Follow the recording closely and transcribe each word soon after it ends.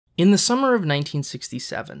In the summer of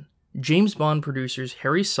 1967, James Bond producers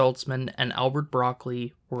Harry Saltzman and Albert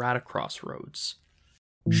Broccoli were at a crossroads.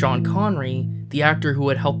 Sean Connery, the actor who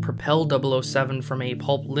had helped propel 007 from a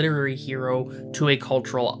pulp literary hero to a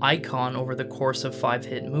cultural icon over the course of 5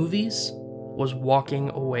 hit movies, was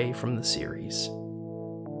walking away from the series.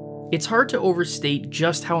 It's hard to overstate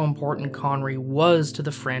just how important Connery was to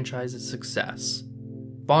the franchise's success.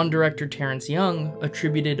 Bond director Terence Young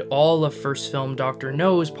attributed all of first film Dr.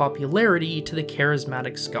 No's popularity to the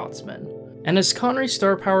charismatic Scotsman, and as Connery's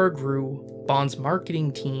star power grew, Bond's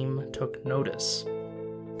marketing team took notice.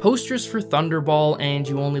 Posters for Thunderball and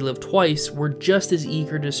You Only Live Twice were just as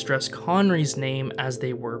eager to stress Connery's name as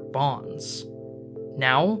they were Bond's.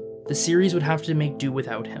 Now, the series would have to make do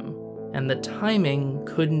without him, and the timing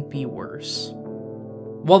couldn't be worse.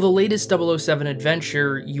 While the latest 007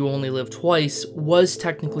 adventure, You Only Live Twice, was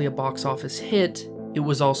technically a box office hit, it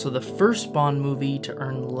was also the first Bond movie to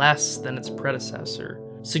earn less than its predecessor,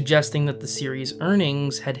 suggesting that the series'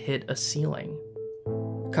 earnings had hit a ceiling.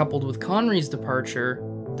 Coupled with Connery's departure,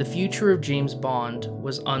 the future of James Bond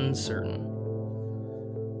was uncertain.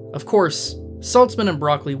 Of course, Saltzman and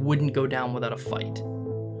Broccoli wouldn't go down without a fight.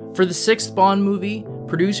 For the 6th Bond movie,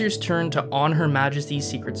 producers turned to On Her Majesty's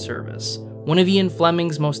Secret Service, one of Ian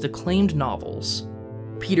Fleming's most acclaimed novels.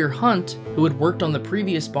 Peter Hunt, who had worked on the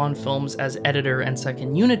previous Bond films as editor and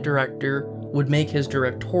second unit director, would make his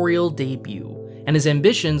directorial debut, and his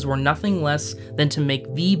ambitions were nothing less than to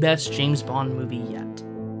make the best James Bond movie yet.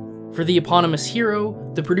 For the eponymous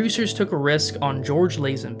hero, the producers took a risk on George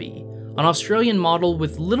Lazenby, an Australian model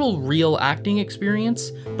with little real acting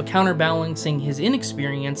experience, but counterbalancing his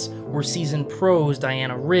inexperience were seasoned pros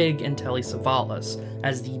Diana Rigg and Telly Savalas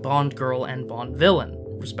as the Bond girl and Bond villain,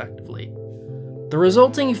 respectively. The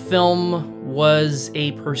resulting film was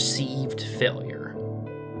a perceived failure.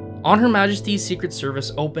 On Her Majesty's Secret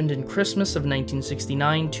Service opened in Christmas of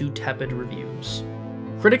 1969 to tepid reviews.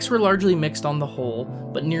 Critics were largely mixed on the whole,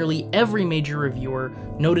 but nearly every major reviewer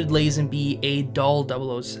noted Lazenby a dull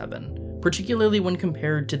 007, particularly when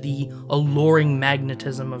compared to the alluring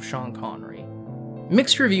magnetism of Sean Connery.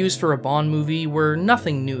 Mixed reviews for a Bond movie were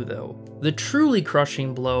nothing new though. The truly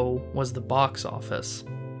crushing blow was the box office.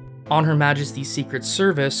 On Her Majesty's Secret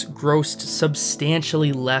Service grossed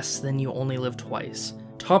substantially less than You Only Live Twice,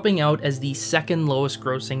 topping out as the 2nd lowest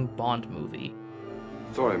grossing Bond movie.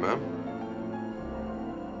 Sorry, ma'am.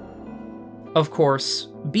 Of course,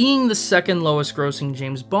 being the 2nd lowest grossing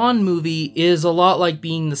James Bond movie is a lot like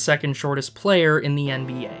being the 2nd shortest player in the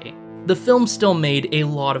NBA. The film still made a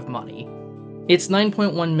lot of money. Its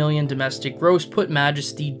 $9.1 million domestic gross put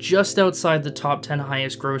Majesty just outside the top 10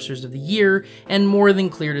 highest grossers of the year and more than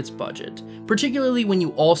cleared its budget, particularly when you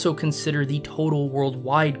also consider the total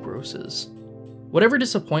worldwide grosses. Whatever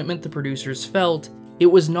disappointment the producers felt, it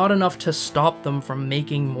was not enough to stop them from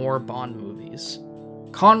making more Bond movies.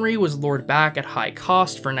 Connery was lured back at high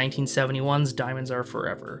cost for 1971's Diamonds Are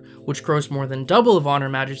Forever, which grossed more than double of On Her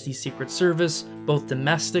Majesty's Secret Service, both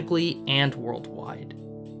domestically and worldwide.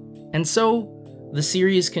 And so, the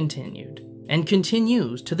series continued, and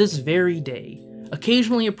continues to this very day,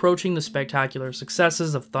 occasionally approaching the spectacular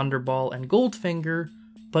successes of Thunderball and Goldfinger,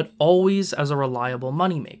 but always as a reliable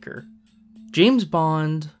moneymaker. James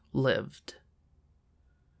Bond lived.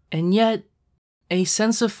 And yet, a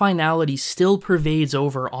sense of finality still pervades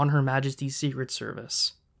over On Her Majesty's Secret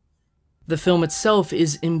Service. The film itself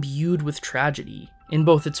is imbued with tragedy, in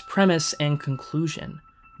both its premise and conclusion,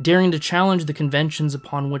 daring to challenge the conventions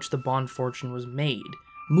upon which the Bond fortune was made,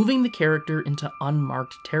 moving the character into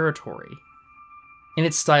unmarked territory. In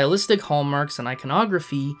its stylistic hallmarks and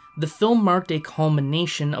iconography, the film marked a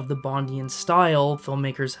culmination of the Bondian style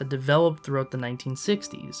filmmakers had developed throughout the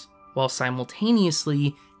 1960s, while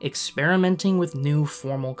simultaneously experimenting with new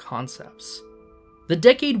formal concepts. The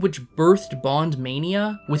decade which birthed Bond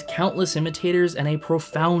mania, with countless imitators and a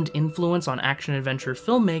profound influence on action-adventure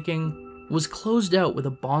filmmaking, was closed out with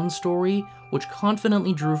a Bond story which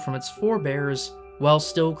confidently drew from its forebears while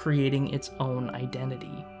still creating its own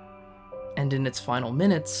identity. And in its final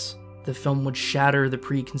minutes, the film would shatter the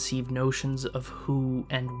preconceived notions of who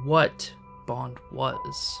and what Bond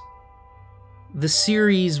was. The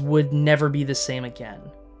series would never be the same again.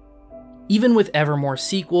 Even with ever more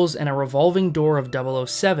sequels and a revolving door of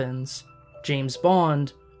 007s, James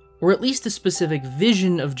Bond, or at least a specific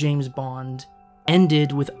vision of James Bond,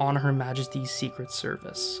 ended with On Her Majesty's Secret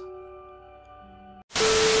Service.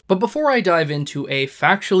 But before I dive into a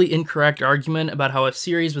factually incorrect argument about how a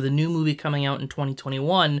series with a new movie coming out in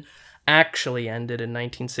 2021 actually ended in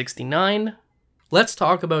 1969, let's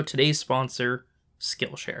talk about today's sponsor,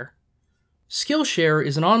 Skillshare. Skillshare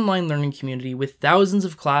is an online learning community with thousands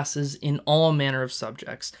of classes in all manner of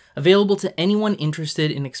subjects, available to anyone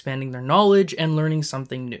interested in expanding their knowledge and learning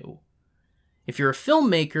something new. If you're a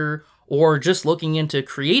filmmaker, or just looking into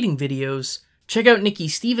creating videos, check out Nikki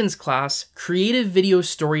Stevens' class, Creative Video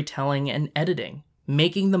Storytelling and Editing,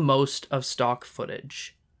 Making the Most of Stock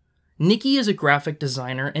Footage. Nikki is a graphic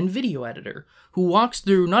designer and video editor who walks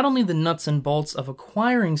through not only the nuts and bolts of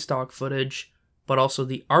acquiring stock footage, but also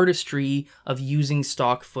the artistry of using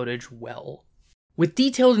stock footage well. With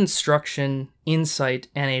detailed instruction, insight,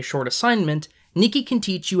 and a short assignment, Nikki can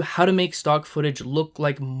teach you how to make stock footage look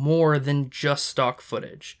like more than just stock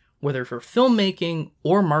footage, whether for filmmaking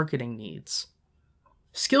or marketing needs.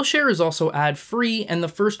 Skillshare is also ad-free, and the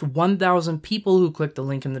first 1,000 people who click the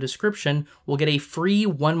link in the description will get a free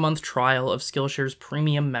 1-month trial of Skillshare's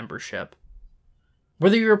premium membership.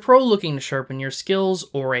 Whether you're a pro looking to sharpen your skills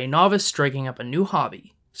or a novice striking up a new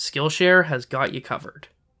hobby, Skillshare has got you covered.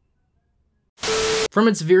 From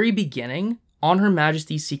its very beginning, On Her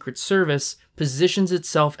Majesty's Secret Service positions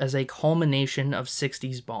itself as a culmination of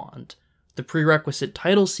 60s Bond, the prerequisite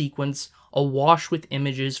title sequence awash with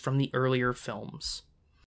images from the earlier films.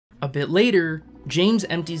 A bit later, James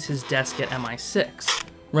empties his desk at MI6,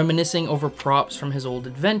 reminiscing over props from his old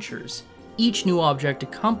adventures, each new object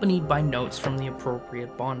accompanied by notes from the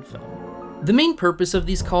appropriate Bond film. The main purpose of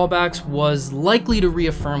these callbacks was likely to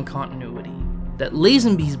reaffirm continuity, that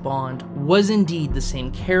Lazenby's Bond was indeed the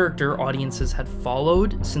same character audiences had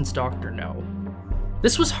followed since Dr. No.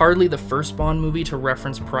 This was hardly the first Bond movie to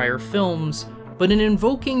reference prior films, but in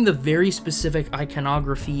invoking the very specific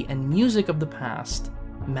iconography and music of the past,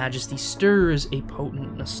 Majesty stirs a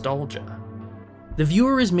potent nostalgia. The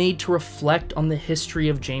viewer is made to reflect on the history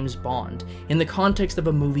of James Bond in the context of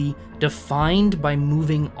a movie defined by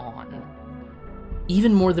moving on.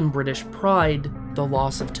 Even more than British pride, the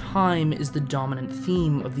loss of time is the dominant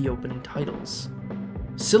theme of the opening titles.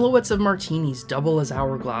 Silhouettes of martinis double as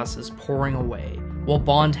hourglasses pouring away, while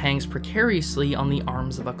Bond hangs precariously on the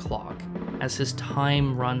arms of a clock as his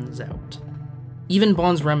time runs out. Even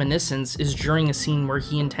Bond's reminiscence is during a scene where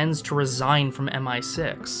he intends to resign from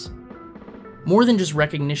MI6. More than just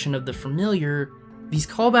recognition of the familiar, these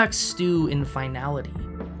callbacks stew in finality,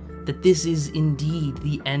 that this is indeed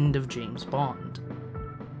the end of James Bond.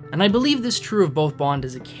 And I believe this true of both Bond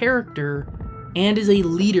as a character and as a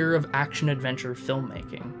leader of action-adventure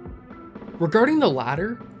filmmaking. Regarding the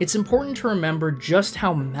latter, it's important to remember just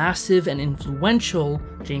how massive and influential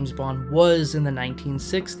James Bond was in the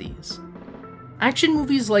 1960s. Action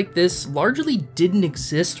movies like this largely didn't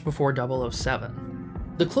exist before 007.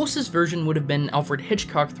 The closest version would have been Alfred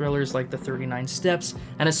Hitchcock thrillers like The 39 Steps,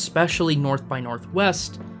 and especially North by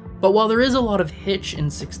Northwest, but while there is a lot of Hitch in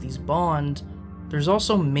 60s Bond, there's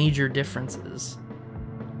also major differences.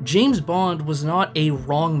 James Bond was not a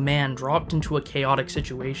wrong man dropped into a chaotic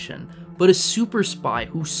situation, but a super spy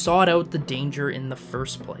who sought out the danger in the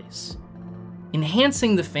first place.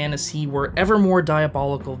 Enhancing the fantasy were ever more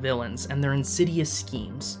diabolical villains and their insidious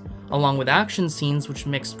schemes, along with action scenes which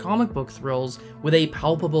mixed comic book thrills with a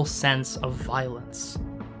palpable sense of violence.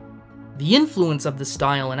 The influence of the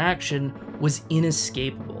style in action was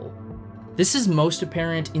inescapable. This is most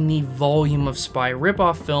apparent in the volume of spy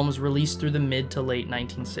ripoff films released through the mid to late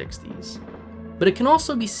 1960s. But it can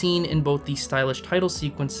also be seen in both the stylish title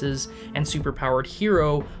sequences and superpowered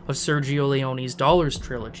hero of Sergio Leone's Dollars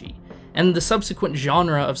trilogy, and the subsequent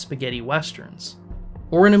genre of spaghetti westerns.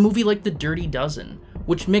 Or in a movie like The Dirty Dozen,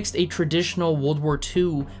 which mixed a traditional World War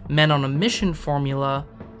II men on a mission formula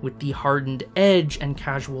with the hardened edge and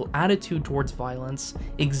casual attitude towards violence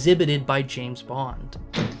exhibited by James Bond.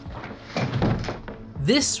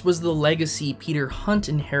 This was the legacy Peter Hunt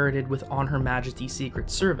inherited with On Her Majesty's Secret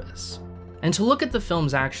Service. And to look at the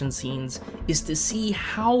film's action scenes is to see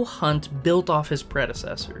how Hunt built off his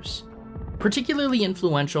predecessors. Particularly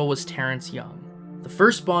influential was Terrence Young, the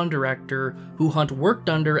first Bond director who Hunt worked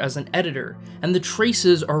under as an editor, and the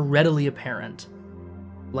traces are readily apparent.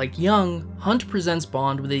 Like Young, Hunt presents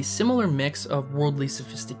Bond with a similar mix of worldly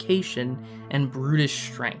sophistication and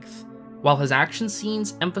brutish strength, while his action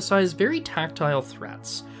scenes emphasize very tactile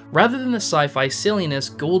threats, rather than the sci-fi silliness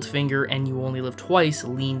Goldfinger and You Only Live Twice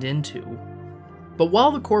leaned into. But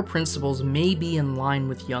while the core principles may be in line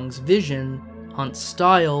with Young's vision, Hunt's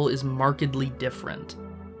style is markedly different.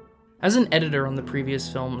 As an editor on the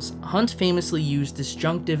previous films, Hunt famously used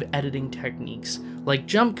disjunctive editing techniques, like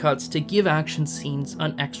jump cuts, to give action scenes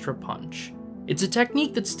an extra punch. It's a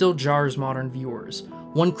technique that still jars modern viewers,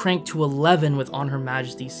 one cranked to 11 with On Her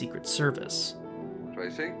Majesty's Secret Service.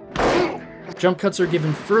 Tracy? Jump cuts are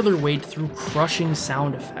given further weight through crushing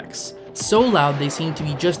sound effects, So loud they seem to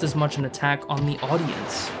be just as much an attack on the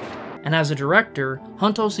audience. And as a director,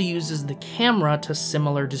 Hunt also uses the camera to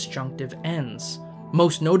similar disjunctive ends,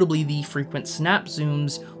 most notably the frequent snap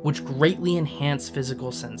zooms, which greatly enhance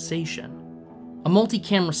physical sensation. A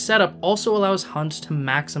multi-camera setup also allows Hunt to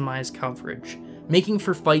maximize coverage, making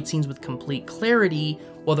for fight scenes with complete clarity,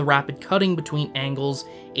 while the rapid cutting between angles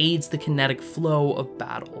aids the kinetic flow of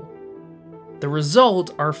battle. The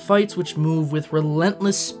result are fights which move with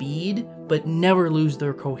relentless speed, but never lose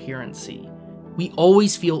their coherency. We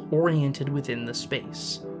always feel oriented within the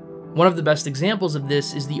space. One of the best examples of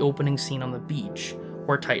this is the opening scene on the beach,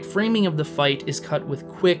 where tight framing of the fight is cut with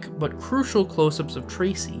quick but crucial close-ups of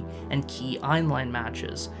Tracy and key eyeline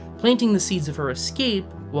matches, planting the seeds of her escape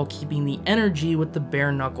while keeping the energy with the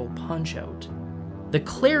bare-knuckle punch-out. The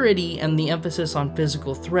clarity and the emphasis on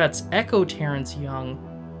physical threats echo Terrence Young,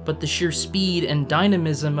 but the sheer speed and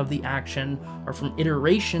dynamism of the action are from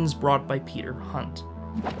iterations brought by Peter Hunt.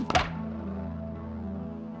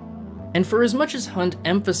 And for as much as Hunt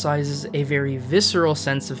emphasizes a very visceral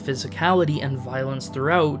sense of physicality and violence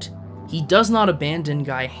throughout, he does not abandon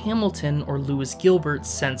Guy Hamilton or Lewis Gilbert's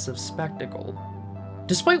sense of spectacle.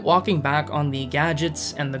 Despite walking back on the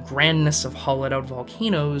gadgets and the grandness of hollowed-out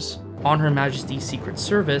volcanoes, On Her Majesty's Secret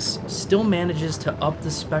Service still manages to up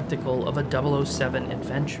the spectacle of a 007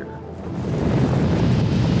 adventure.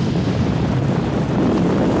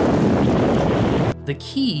 The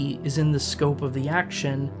key is in the scope of the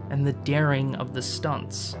action and the daring of the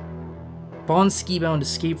stunts. Bond's ski-bound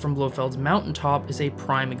escape from Blofeld's mountaintop is a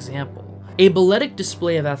prime example. A balletic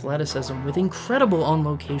display of athleticism with incredible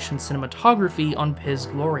on-location cinematography on Piz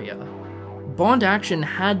Gloria. Bond action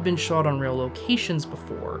had been shot on real locations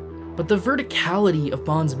before, but the verticality of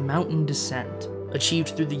Bond's mountain descent,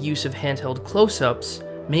 achieved through the use of handheld close-ups,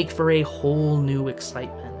 make for a whole new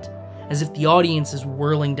excitement, as if the audience is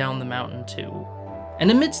whirling down the mountain too. And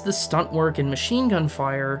amidst the stunt work and machine gun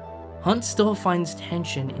fire, Hunt still finds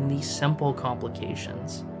tension in these simple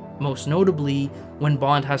complications, most notably when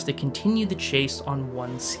Bond has to continue the chase on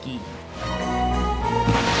one ski.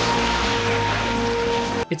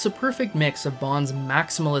 It's a perfect mix of Bond's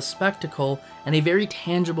maximalist spectacle and a very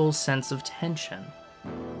tangible sense of tension.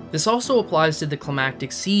 This also applies to the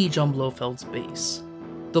climactic siege on Blofeld's base.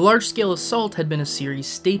 The large-scale assault had been a series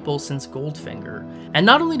staple since Goldfinger, and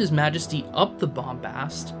not only does Majesty up the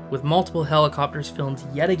bombast, with multiple helicopters filmed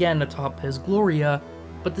yet again atop Piz Gloria,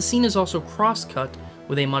 but the scene is also cross-cut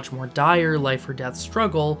with a much more dire life-or-death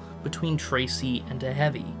struggle between Tracy and a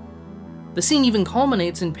Heavy. The scene even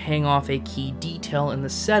culminates in paying off a key detail in the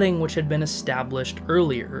setting which had been established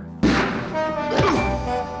earlier.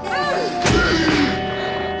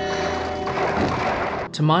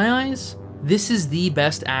 To my eyes, this is the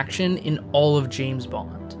best action in all of James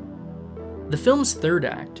Bond. The film's third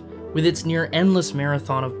act, with its near-endless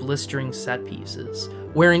marathon of blistering set pieces,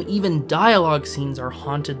 wherein even dialogue scenes are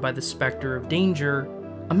haunted by the specter of danger,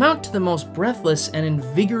 amount to the most breathless and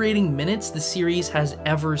invigorating minutes the series has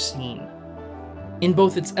ever seen. In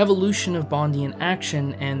both its evolution of Bondian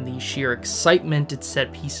action and the sheer excitement its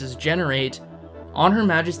set pieces generate, On Her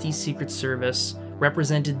Majesty's Secret Service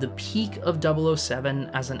represented the peak of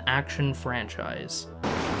 007 as an action franchise.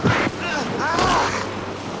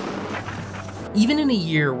 Even in a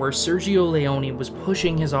year where Sergio Leone was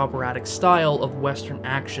pushing his operatic style of Western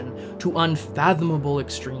action to unfathomable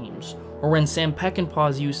extremes, or when Sam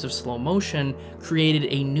Peckinpah's use of slow motion created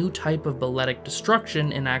a new type of balletic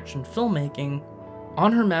destruction in action filmmaking,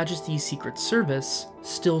 On Her Majesty's Secret Service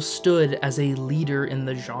still stood as a leader in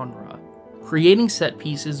the genre, creating set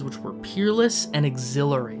pieces which were peerless and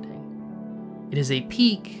exhilarating. It is a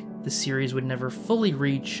peak the series would never fully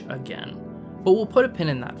reach again, but we'll put a pin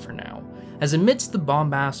in that for now, as amidst the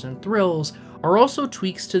bombast and thrills are also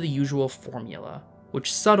tweaks to the usual formula,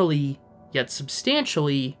 which subtly, yet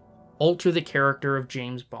substantially, alter the character of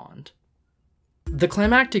James Bond. The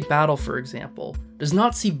climactic battle, for example, does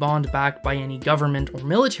not see Bond backed by any government or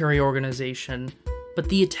military organization, but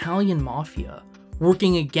the Italian mafia,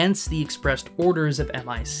 working against the expressed orders of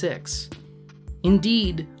MI6.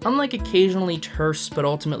 Indeed, unlike occasionally terse but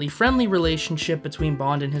ultimately friendly relationship between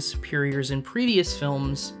Bond and his superiors in previous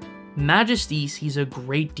films, Majesty sees a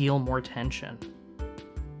great deal more tension.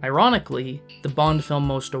 Ironically, the Bond film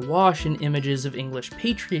most awash in images of English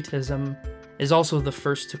patriotism is also the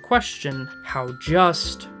first to question how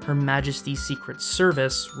just Her Majesty's Secret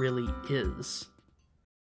Service really is.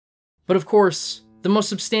 But of course, the most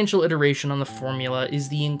substantial iteration on the formula is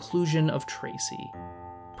the inclusion of Tracy.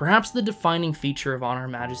 Perhaps the defining feature of On Her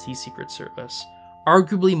Majesty's Secret Service,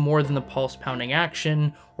 arguably more than the pulse-pounding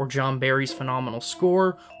action, or John Barry's phenomenal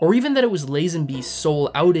score, or even that it was Lazenby's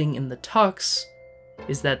sole outing in the tux,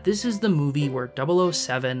 is that this is the movie where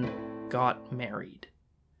 007 got married.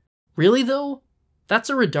 Really though? That's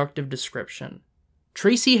a reductive description.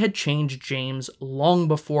 Tracy had changed James long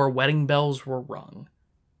before wedding bells were rung.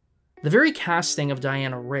 The very casting of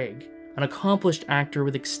Diana Rigg, an accomplished actor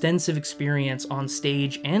with extensive experience on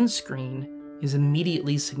stage and screen, is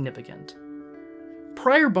immediately significant.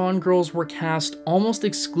 Prior Bond girls were cast almost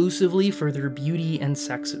exclusively for their beauty and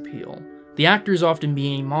sex appeal, the actors often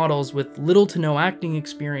being models with little to no acting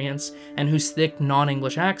experience and whose thick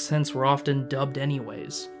non-English accents were often dubbed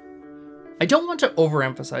anyways. I don't want to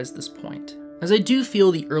overemphasize this point, as I do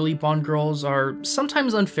feel the early Bond girls are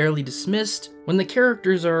sometimes unfairly dismissed when the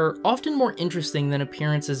characters are often more interesting than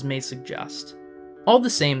appearances may suggest. All the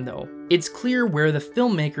same though, it's clear where the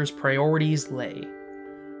filmmakers' priorities lay.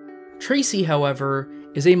 Tracy, however,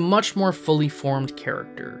 is a much more fully formed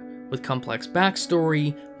character, with complex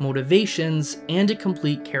backstory, motivations, and a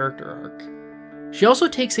complete character arc. She also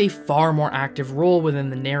takes a far more active role within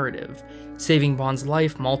the narrative, saving Bond's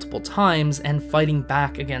life multiple times and fighting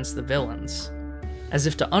back against the villains. As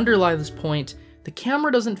if to underlie this point, the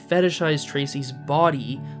camera doesn't fetishize Tracy's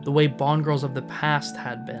body the way Bond girls of the past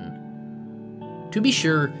had been. To be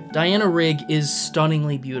sure, Diana Rigg is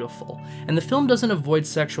stunningly beautiful, and the film doesn't avoid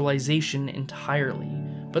sexualization entirely,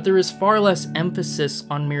 but there is far less emphasis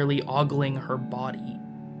on merely ogling her body.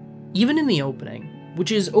 Even in the opening,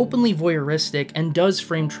 which is openly voyeuristic and does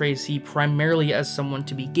frame Tracy primarily as someone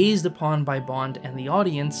to be gazed upon by Bond and the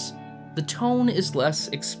audience, the tone is less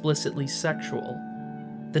explicitly sexual.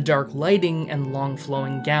 The dark lighting and long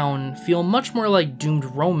flowing gown feel much more like doomed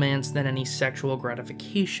romance than any sexual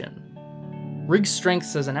gratification. Rigg's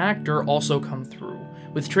strengths as an actor also come through,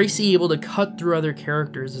 with Tracy able to cut through other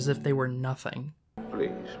characters as if they were nothing.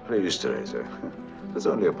 Please, Teresa. There's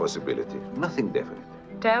only a possibility, nothing definite.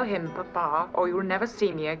 Tell him, Papa, or you'll never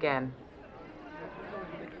see me again.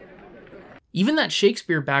 Even that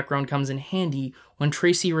Shakespeare background comes in handy when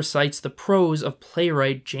Tracy recites the prose of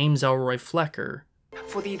playwright James Elroy Flecker.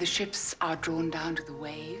 For thee the ships are drawn down to the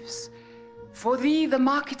waves. For thee the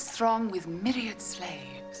markets throng with myriad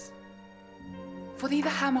slaves. For thee the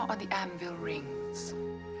hammer on the anvil rings.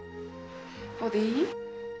 For thee...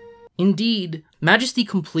 Indeed, Majesty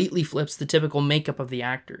completely flips the typical makeup of the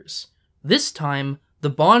actors. This time, the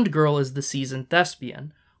Bond girl is the seasoned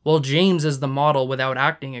thespian, while James is the model without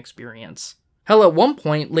acting experience. Hell, at one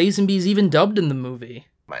point, Lazenby's even dubbed in the movie.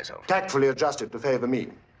 Myself. Tactfully adjusted to favor me.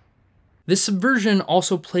 This subversion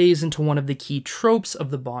also plays into one of the key tropes of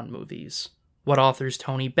the Bond movies, what authors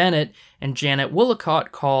Tony Bennett and Janet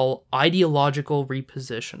Woollacott call ideological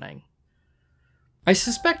repositioning. I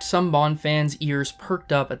suspect some Bond fans' ears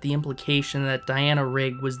perked up at the implication that Diana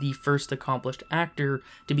Rigg was the first accomplished actor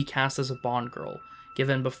to be cast as a Bond girl,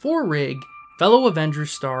 given before Rigg, fellow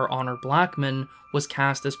Avengers star Honor Blackman was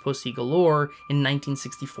cast as Pussy Galore in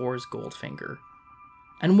 1964's Goldfinger.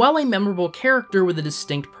 And while a memorable character with a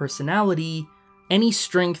distinct personality, any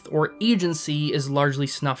strength or agency is largely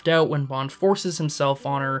snuffed out when Bond forces himself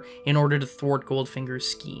on her in order to thwart Goldfinger's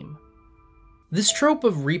scheme. This trope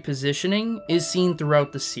of repositioning is seen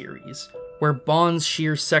throughout the series, where Bond's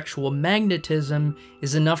sheer sexual magnetism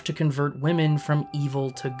is enough to convert women from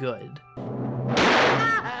evil to good.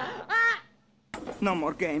 No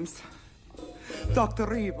more games.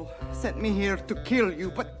 Dr. Evil sent me here to kill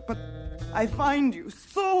you, but I find you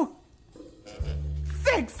so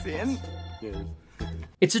sexy and...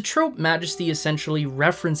 It's a trope Majesty essentially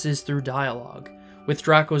references through dialogue, with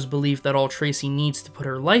Draco's belief that all Tracy needs to put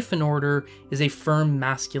her life in order is a firm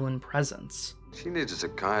masculine presence. She needs a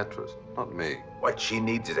psychiatrist, not me. What she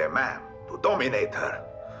needs is a man to dominate her.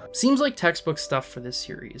 Seems like textbook stuff for this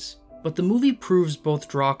series, but the movie proves both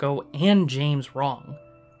Draco and James wrong.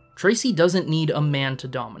 Tracy doesn't need a man to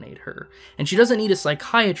dominate her, and she doesn't need a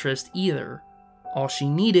psychiatrist either. All she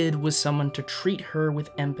needed was someone to treat her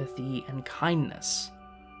with empathy and kindness.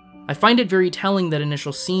 I find it very telling that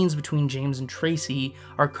initial scenes between James and Tracy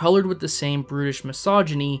are colored with the same brutish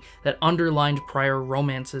misogyny that underlined prior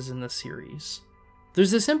romances in the series.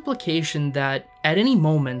 There's this implication that, at any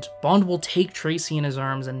moment, Bond will take Tracy in his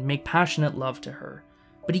arms and make passionate love to her,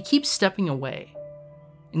 but he keeps stepping away.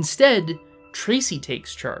 Instead, Tracy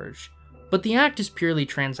takes charge, but the act is purely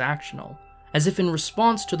transactional, as if in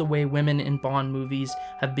response to the way women in Bond movies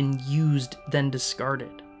have been used then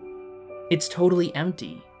discarded. It's totally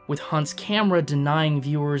empty, with Hunt's camera denying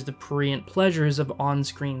viewers the prurient pleasures of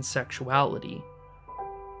on-screen sexuality.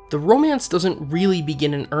 The romance doesn't really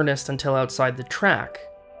begin in earnest until outside the track,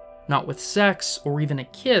 not with sex or even a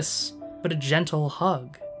kiss, but a gentle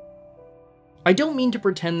hug. I don't mean to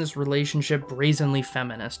pretend this relationship brazenly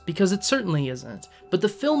feminist, because it certainly isn't, but the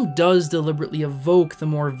film does deliberately evoke the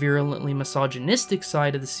more virulently misogynistic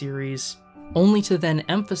side of the series, only to then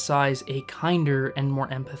emphasize a kinder and more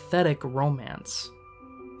empathetic romance.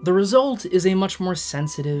 The result is a much more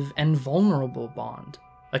sensitive and vulnerable Bond,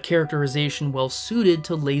 a characterization well suited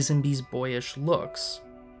to Lazenby's boyish looks.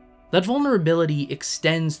 That vulnerability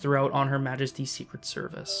extends throughout On Her Majesty's Secret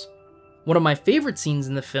Service. One of my favorite scenes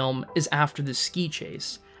in the film is after the ski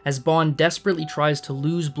chase, as Bond desperately tries to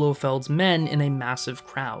lose Blofeld's men in a massive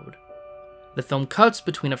crowd. The film cuts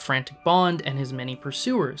between a frantic Bond and his many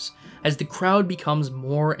pursuers, as the crowd becomes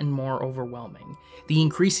more and more overwhelming, the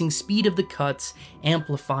increasing speed of the cuts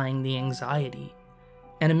amplifying the anxiety.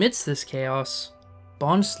 And amidst this chaos,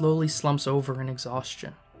 Bond slowly slumps over in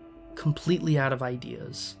exhaustion, completely out of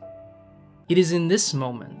ideas. It is in this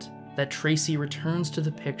moment that Tracy returns to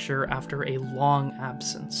the picture after a long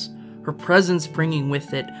absence, her presence bringing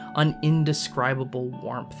with it an indescribable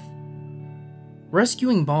warmth.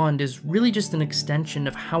 Rescuing Bond is really just an extension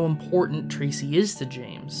of how important Tracy is to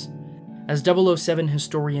James. As 007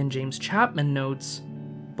 historian James Chapman notes,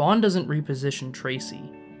 Bond doesn't reposition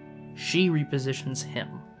Tracy, she repositions him.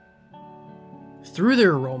 Through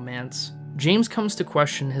their romance, James comes to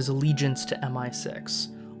question his allegiance to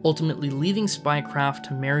MI6, ultimately leaving Spycraft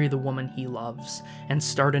to marry the woman he loves and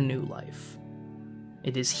start a new life.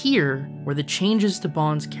 It is here where the changes to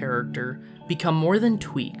Bond's character become more than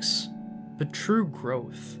tweaks, but true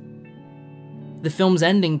growth. The film's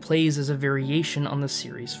ending plays as a variation on the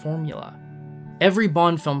series' formula. Every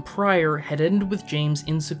Bond film prior had ended with James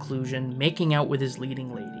in seclusion making out with his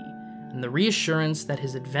leading lady, and the reassurance that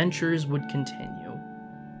his adventures would continue.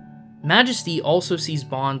 Majesty also sees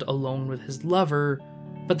Bond alone with his lover,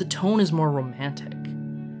 but the tone is more romantic,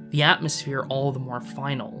 the atmosphere all the more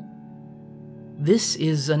final. This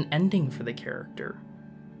is an ending for the character,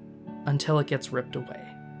 until it gets ripped away.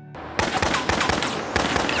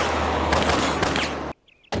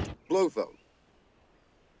 Blofeld.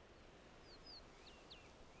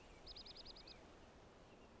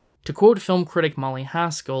 To quote film critic Molly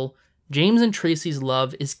Haskell, James and Tracy's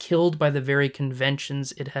love is killed by the very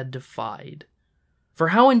conventions it had defied. For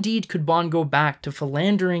how indeed could Bond go back to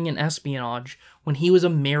philandering and espionage when he was a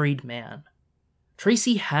married man?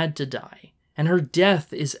 Tracy had to die, and her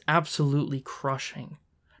death is absolutely crushing,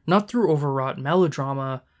 not through overwrought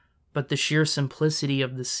melodrama, but the sheer simplicity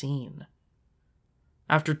of the scene.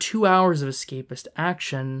 After 2 hours of escapist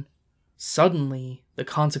action, suddenly the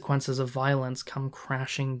consequences of violence come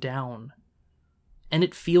crashing down. And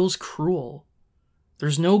it feels cruel.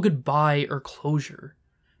 There's no goodbye or closure.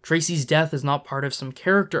 Tracy's death is not part of some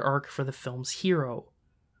character arc for the film's hero.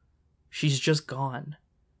 She's just gone.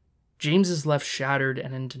 James is left shattered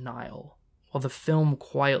and in denial, while the film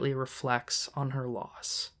quietly reflects on her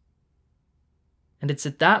loss. And it's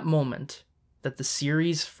at that moment that the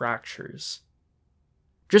series fractures.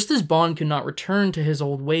 Just as Bond could not return to his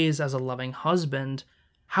old ways as a loving husband,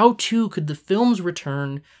 how too could the films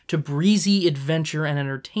return to breezy adventure and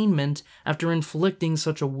entertainment after inflicting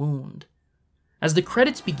such a wound? As the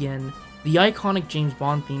credits begin, the iconic James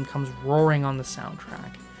Bond theme comes roaring on the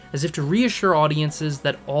soundtrack, as if to reassure audiences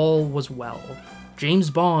that all was well. James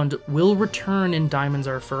Bond will return in Diamonds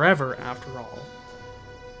Are Forever, after all.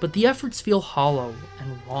 But the efforts feel hollow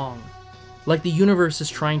and wrong, like the universe is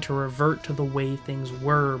trying to revert to the way things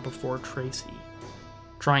were before Tracy,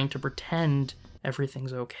 trying to pretend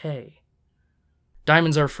everything's okay.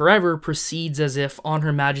 Diamonds Are Forever proceeds as if On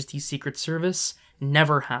Her Majesty's Secret Service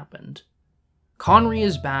never happened. Connery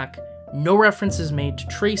is back, no reference is made to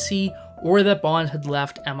Tracy or that Bond had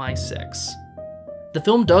left MI6. The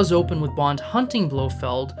film does open with Bond hunting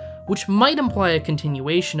Blofeld, which might imply a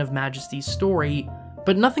continuation of Majesty's story,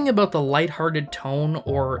 but nothing about the lighthearted tone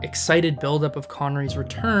or excited buildup of Connery's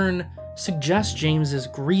return suggests James is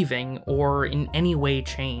grieving or in any way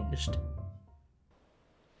changed.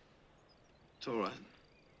 It's all right.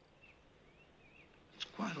 It's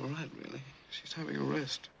quite all right, really. She's having a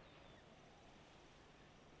rest.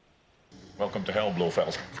 Welcome to hell,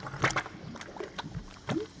 Blofeld.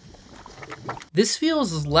 This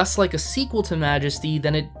feels less like a sequel to Majesty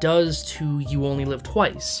than it does to You Only Live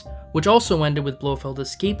Twice, which also ended with Blofeld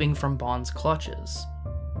escaping from Bond's clutches.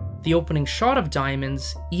 The opening shot of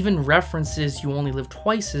Diamonds even references You Only Live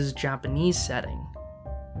Twice's Japanese setting.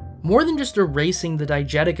 More than just erasing the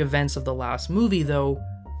diegetic events of the last movie, though,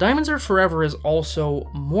 Diamonds Are Forever is also,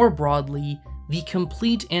 more broadly, the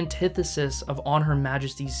complete antithesis of On Her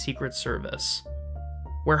Majesty's Secret Service.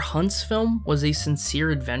 Where Hunt's film was a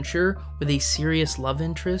sincere adventure with a serious love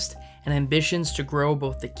interest and ambitions to grow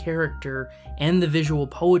both the character and the visual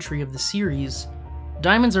poetry of the series,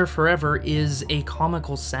 Diamonds Are Forever is a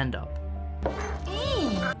comical send-up.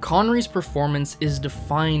 Connery's performance is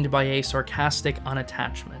defined by a sarcastic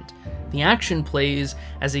unattachment. The action plays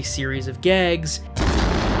as a series of gags,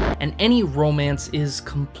 and any romance is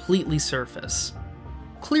completely surface.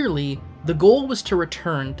 Clearly, the goal was to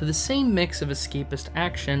return to the same mix of escapist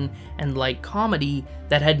action and light comedy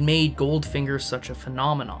that had made Goldfinger such a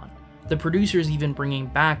phenomenon, the producers even bringing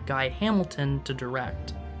back Guy Hamilton to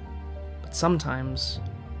direct. But sometimes,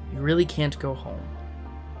 you really can't go home.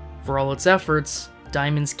 For all its efforts,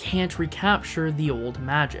 Diamonds can't recapture the old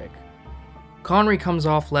magic. Connery comes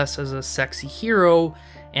off less as a sexy hero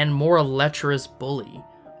and more a lecherous bully,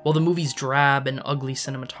 while the movie's drab and ugly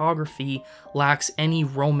cinematography lacks any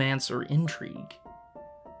romance or intrigue.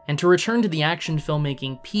 And to return to the action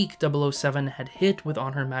filmmaking peak 007 had hit with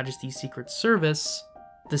On Her Majesty's Secret Service,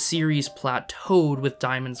 the series plateaued with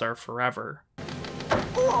Diamonds Are Forever.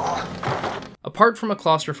 Apart from a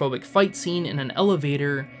claustrophobic fight scene in an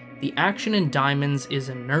elevator, the action in Diamonds is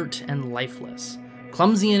inert and lifeless,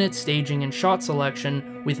 clumsy in its staging and shot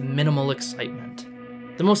selection with minimal excitement.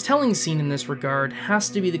 The most telling scene in this regard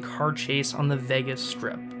has to be the car chase on the Vegas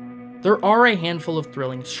Strip. There are a handful of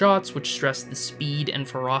thrilling shots which stress the speed and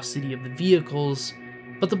ferocity of the vehicles,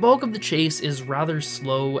 but the bulk of the chase is rather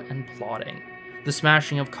slow and plodding, the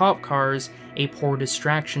smashing of cop cars a poor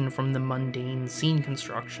distraction from the mundane scene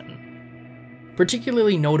construction.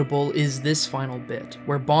 Particularly notable is this final bit,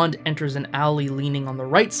 where Bond enters an alley leaning on the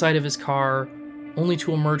right side of his car, only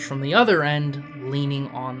to emerge from the other end leaning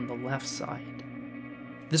on the left side.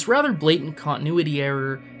 This rather blatant continuity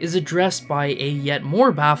error is addressed by a yet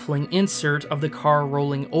more baffling insert of the car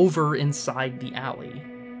rolling over inside the alley.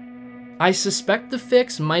 I suspect the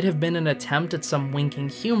fix might have been an attempt at some winking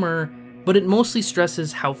humor, but it mostly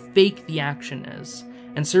stresses how fake the action is,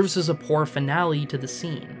 and serves as a poor finale to the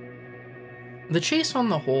scene. The chase on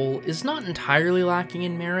the whole is not entirely lacking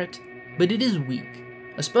in merit, but it is weak,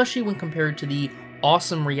 especially when compared to the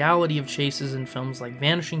awesome reality of chases in films like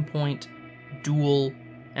Vanishing Point, Duel,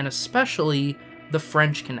 and especially The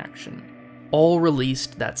French Connection, all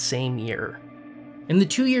released that same year. In the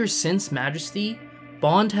 2 years since Majesty,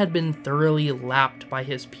 Bond had been thoroughly lapped by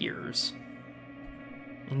his peers.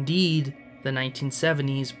 Indeed, the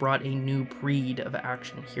 1970s brought a new breed of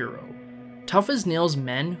action hero, tough-as-nails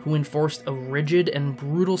men who enforced a rigid and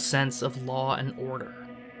brutal sense of law and order.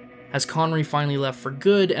 As Connery finally left for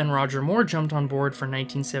good and Roger Moore jumped on board for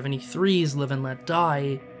 1973's Live and Let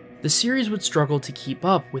Die, the series would struggle to keep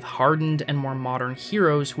up with hardened and more modern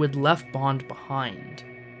heroes who had left Bond behind.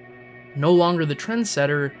 No longer the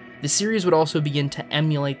trendsetter, the series would also begin to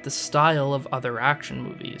emulate the style of other action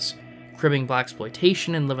movies, cribbing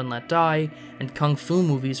blaxploitation in Live and Let Die and kung fu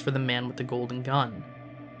movies for The Man with the Golden Gun.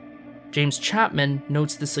 James Chapman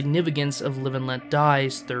notes the significance of Live and Let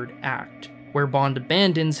Die's third act, where Bond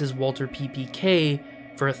abandons his Walter PPK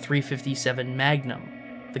for a .357 Magnum,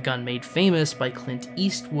 the gun made famous by Clint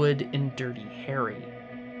Eastwood in Dirty Harry.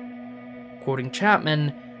 Quoting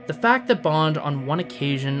Chapman, "The fact that Bond on one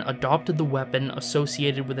occasion adopted the weapon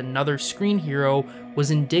associated with another screen hero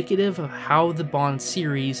was indicative of how the Bond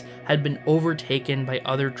series had been overtaken by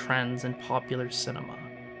other trends in popular cinema."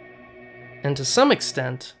 And to some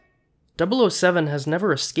extent, 007 has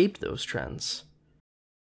never escaped those trends.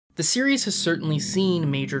 The series has certainly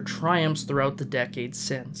seen major triumphs throughout the decades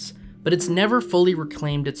since, but it's never fully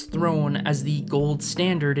reclaimed its throne as the gold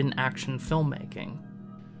standard in action filmmaking.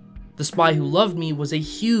 The Spy Who Loved Me was a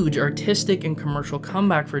huge artistic and commercial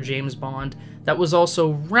comeback for James Bond that was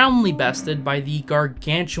also roundly bested by the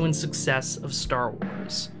gargantuan success of Star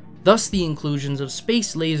Wars, thus the inclusions of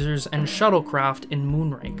space lasers and shuttlecraft in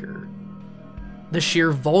Moonraker. The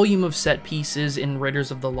sheer volume of set pieces in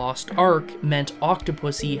Raiders of the Lost Ark meant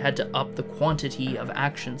Octopussy had to up the quantity of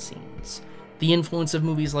action scenes. The influence of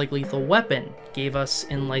movies like Lethal Weapon gave us,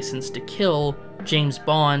 in License to Kill, James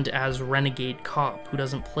Bond as renegade cop who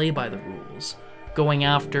doesn't play by the rules, going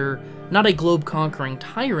after not a globe-conquering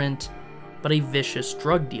tyrant, but a vicious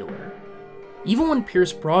drug dealer. Even when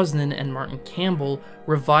Pierce Brosnan and Martin Campbell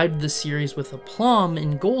revived the series with aplomb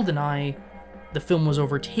in GoldenEye, the film was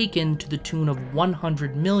overtaken to the tune of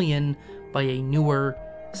 $100 million by a newer,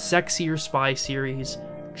 sexier spy series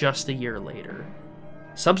just a year later.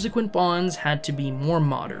 Subsequent Bonds had to be more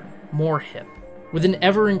modern, more hip, with an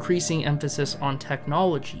ever-increasing emphasis on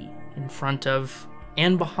technology in front of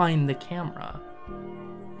and behind the camera.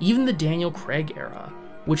 Even the Daniel Craig era,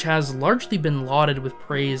 which has largely been lauded with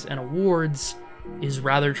praise and awards, is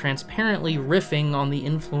rather transparently riffing on the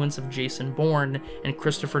influence of Jason Bourne and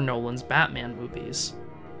Christopher Nolan's Batman movies.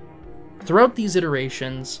 Throughout these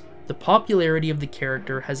iterations, the popularity of the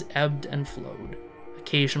character has ebbed and flowed,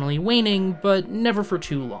 occasionally waning, but never for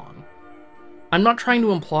too long. I'm not trying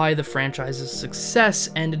to imply the franchise's success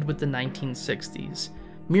ended with the 1960s,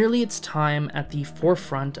 merely its time at the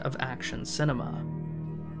forefront of action cinema.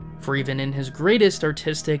 For even in his greatest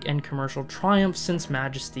artistic and commercial triumph since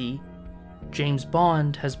Majesty, James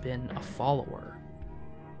Bond has been a follower.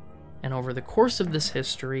 And over the course of this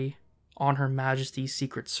history, On Her Majesty's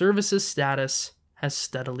Secret Service's status has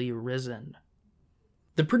steadily risen.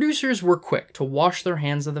 The producers were quick to wash their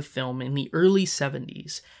hands of the film in the early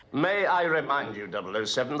 70s. May I remind you,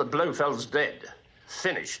 007, that Blofeld's dead.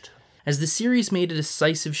 Finished. As the series made a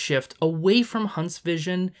decisive shift away from Hunt's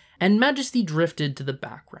vision, and Majesty drifted to the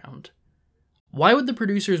background. Why would the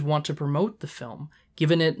producers want to promote the film,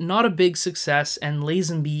 given it not a big success and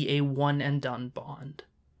Lazenby a one-and-done Bond?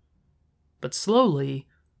 But slowly,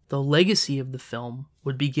 the legacy of the film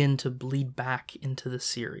would begin to bleed back into the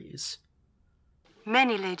series.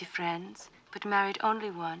 Many lady friends, but married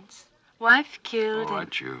only once. Wife killed. All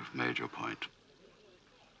right, you've made your point.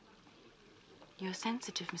 You're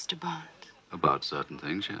sensitive, Mr. Bond. About certain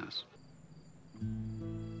things, yes.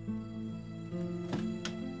 Can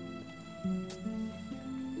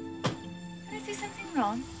I say something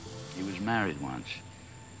wrong? He was married once,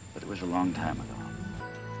 but it was a long time ago.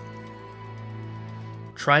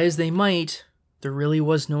 Try as they might, there really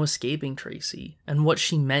was no escaping Tracy and what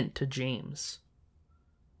she meant to James.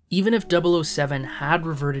 Even if 007 had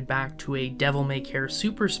reverted back to a devil-may-care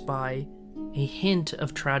super spy, a hint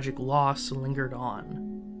of tragic loss lingered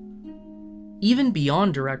on. Even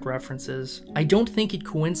beyond direct references, I don't think it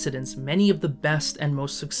coincidence many of the best and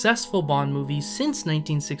most successful Bond movies since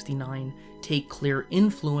 1969 take clear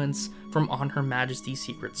influence from On Her Majesty's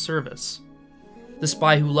Secret Service. The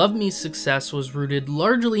Spy Who Loved Me's success was rooted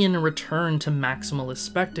largely in a return to maximalist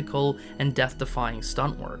spectacle and death-defying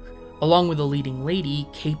stunt work, along with a leading lady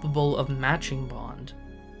capable of matching Bond.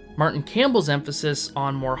 Martin Campbell's emphasis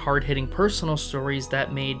on more hard-hitting personal stories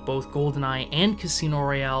that made both GoldenEye and Casino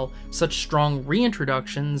Royale such strong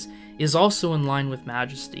reintroductions is also in line with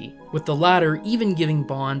Majesty, with the latter even giving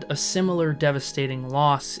Bond a similar devastating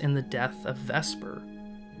loss in the death of Vesper.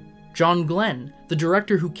 John Glenn, the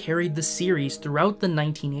director who carried the series throughout the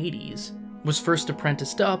 1980s, was first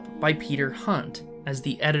apprenticed up by Peter Hunt as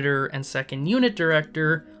the editor and second unit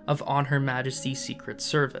director of On Her Majesty's Secret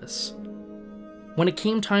Service. When it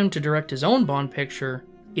came time to direct his own Bond picture,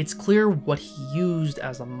 it's clear what he used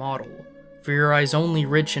as a model. For Your Eyes Only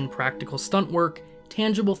rich in practical stunt work,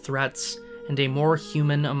 tangible threats, and a more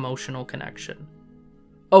human emotional connection.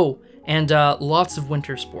 Oh, and lots of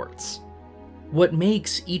winter sports. What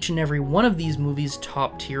makes each and every one of these movies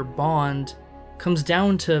top-tier Bond comes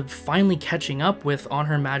down to finally catching up with On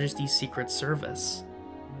Her Majesty's Secret Service.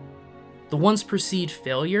 The once perceived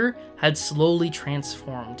failure had slowly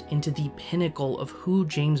transformed into the pinnacle of who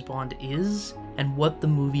James Bond is and what the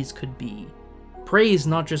movies could be. Praised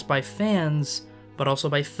not just by fans, but also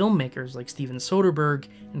by filmmakers like Steven Soderbergh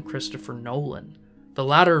and Christopher Nolan, the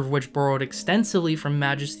latter of which borrowed extensively from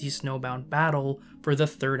Majesty's Snowbound Battle for the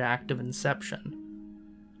third act of Inception.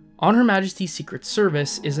 On Her Majesty's Secret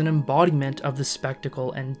Service is an embodiment of the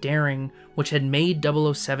spectacle and daring which had made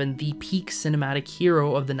 007 the peak cinematic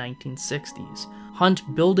hero of the 1960s,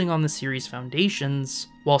 Hunt building on the series' foundations,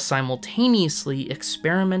 while simultaneously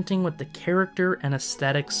experimenting with the character and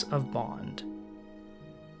aesthetics of Bond.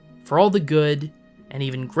 For all the good, and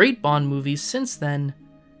even great Bond movies since then,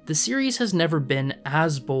 the series has never been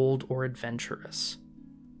as bold or adventurous.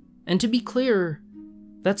 And to be clear,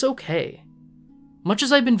 that's okay. Much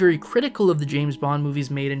as I've been very critical of the James Bond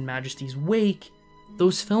movies made in Majesty's wake,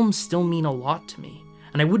 those films still mean a lot to me,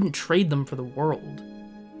 and I wouldn't trade them for the world.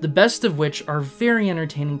 The best of which are very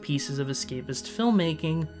entertaining pieces of escapist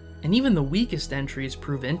filmmaking, and even the weakest entries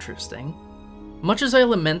prove interesting. Much as I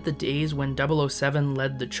lament the days when 007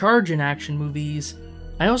 led the charge in action movies,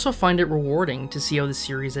 I also find it rewarding to see how the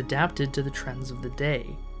series adapted to the trends of the day.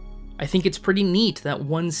 I think it's pretty neat that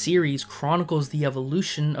one series chronicles the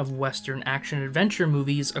evolution of Western action-adventure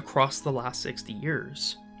movies across the last 60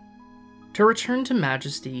 years. To return to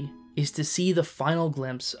Majesty is to see the final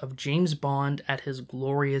glimpse of James Bond at his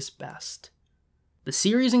glorious best. The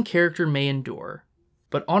series and character may endure,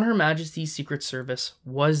 but On Her Majesty's Secret Service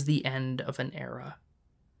was the end of an era.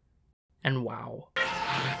 And wow.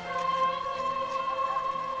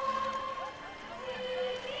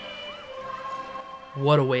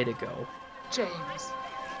 What a way to go. James.